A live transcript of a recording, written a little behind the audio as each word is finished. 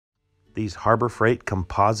These Harbor Freight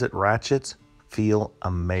composite ratchets feel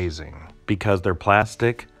amazing. Because they're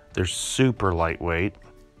plastic, they're super lightweight,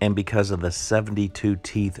 and because of the 72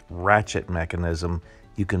 teeth ratchet mechanism,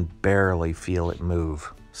 you can barely feel it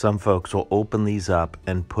move. Some folks will open these up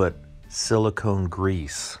and put silicone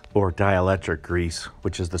grease or dielectric grease,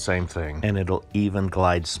 which is the same thing, and it'll even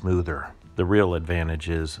glide smoother. The real advantage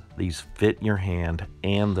is these fit your hand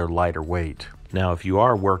and they're lighter weight. Now, if you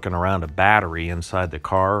are working around a battery inside the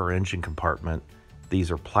car or engine compartment, these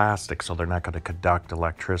are plastic, so they're not going to conduct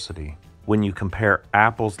electricity. When you compare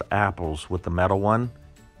apples to apples with the metal one,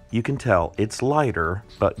 you can tell it's lighter,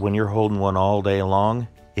 but when you're holding one all day long,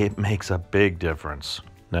 it makes a big difference.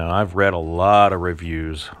 Now, I've read a lot of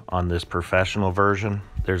reviews on this professional version.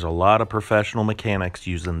 There's a lot of professional mechanics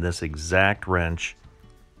using this exact wrench,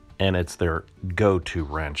 and it's their go-to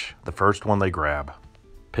wrench, the first one they grab.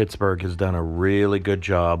 Pittsburgh has done a really good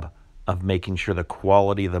job of making sure the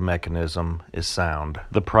quality of the mechanism is sound.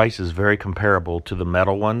 The price is very comparable to the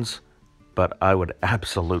metal ones, but I would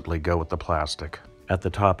absolutely go with the plastic. At the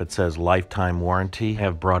top it says lifetime warranty.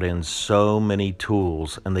 Have brought in so many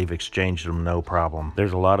tools and they've exchanged them no problem.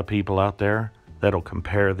 There's a lot of people out there that'll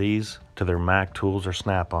compare these to their Mac tools or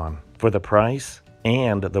Snap-on. For the price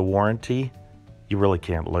and the warranty, you really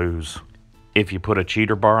can't lose. If you put a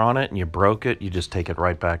cheater bar on it and you broke it, you just take it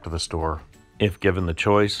right back to the store. If given the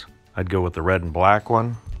choice, I'd go with the red and black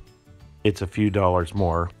one. It's a few dollars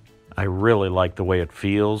more. I really like the way it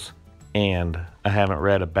feels, and I haven't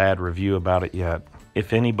read a bad review about it yet.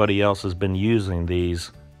 If anybody else has been using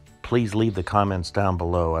these, please leave the comments down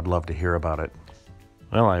below. I'd love to hear about it.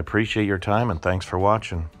 Well, I appreciate your time and thanks for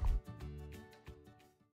watching.